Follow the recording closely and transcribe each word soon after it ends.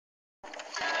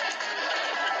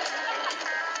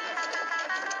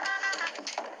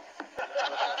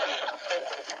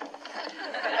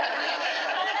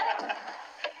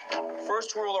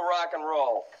rock and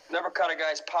roll. Never cut a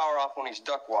guy's power off when he's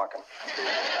duck walking. I'm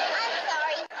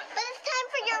sorry, but it's time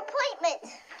for your appointment.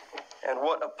 And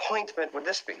what appointment would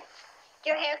this be?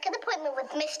 Your haircut appointment with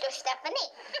Mr. Stephanie.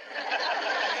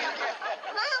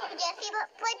 Mom, Jesse,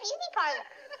 let's play beauty parlor.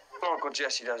 Uncle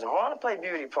Jesse doesn't want to play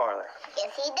beauty parlor.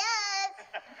 Yes, he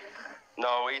does.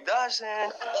 No, he doesn't.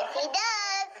 Yes, he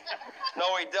does.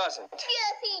 No, he doesn't.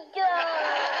 Yes, he does.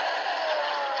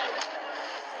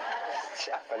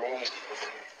 Stephanie.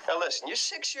 Now listen, you're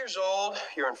 6 years old,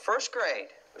 you're in first grade.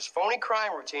 This phony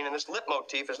crime routine and this lip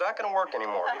motif is not going to work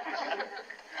anymore.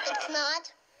 It's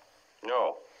not?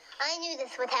 No. I knew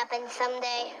this would happen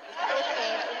someday.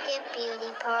 Okay, forget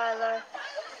beauty parlor.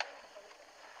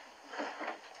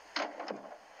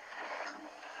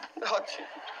 Oh,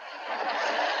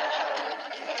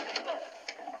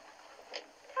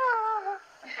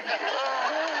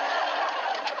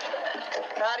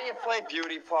 how do you play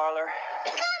beauty parlor?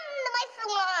 Come to my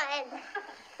salon.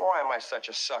 Why am I such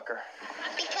a sucker?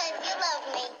 Because you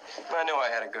love me. I knew I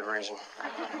had a good reason.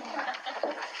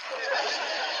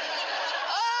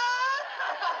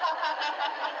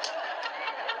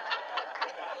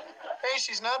 Hey,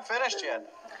 she's not finished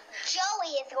yet.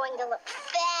 Joey is going to look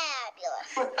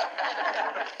fabulous.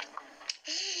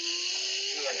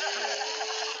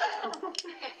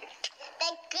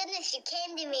 Thank goodness you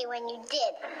came to me when you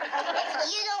did.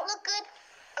 If you don't look good,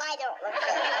 I don't look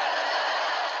good.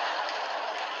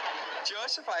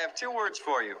 Joseph, I have 2 words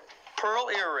for you. Pearl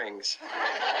earrings.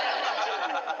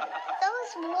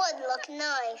 Those would look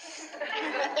nice.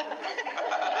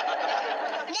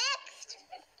 Next!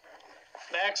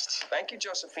 Next. Thank you,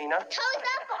 Josephina. Toes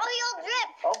up or you'll drip.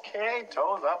 Okay,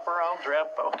 toes up or I'll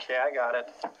drip. Okay, I got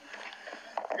it.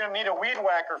 You're gonna need a weed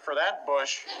whacker for that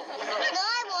bush. No,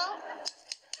 I won't.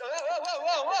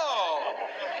 Whoa.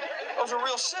 Those are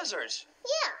real scissors.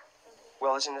 Yeah.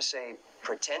 Well, isn't this a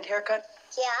pretend haircut?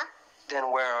 Yeah.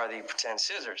 Then where are the pretend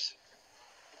scissors?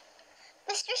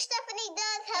 Mr. Stephanie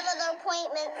does have other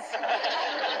appointments.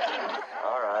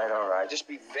 All right. Just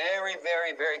be very,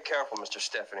 very, very careful, Mr.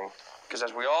 Stephanie. Because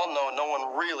as we all know, no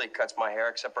one really cuts my hair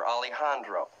except for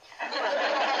Alejandro. So,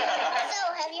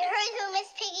 have you heard who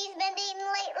Miss Piggy's been dating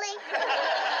lately?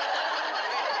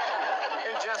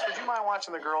 Hey, Jess, would you mind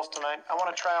watching the girls tonight? I want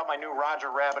to try out my new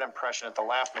Roger Rabbit impression at the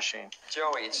laugh machine.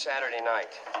 Joey, it's Saturday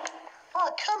night.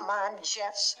 Oh, come on,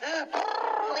 Jess.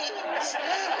 Please.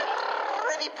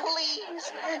 Pretty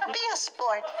please. Be a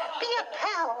sport. Be a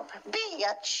pal. Be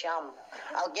a chum.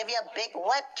 I'll give you a big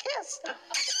wet kiss.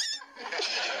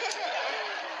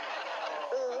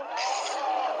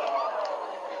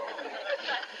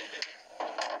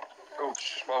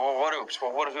 Oops. Well, what oops?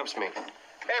 Well, what does oops mean?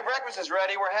 Hey, breakfast is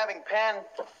ready. We're having pan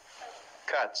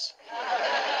cuts. I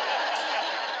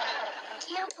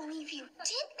can't believe you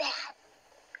did that.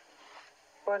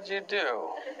 What'd you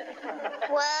do?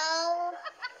 Well...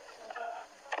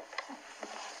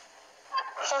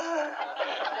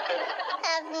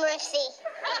 have mercy.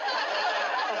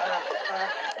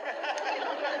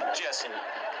 Jesse. I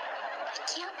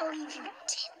can't believe you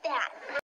did that.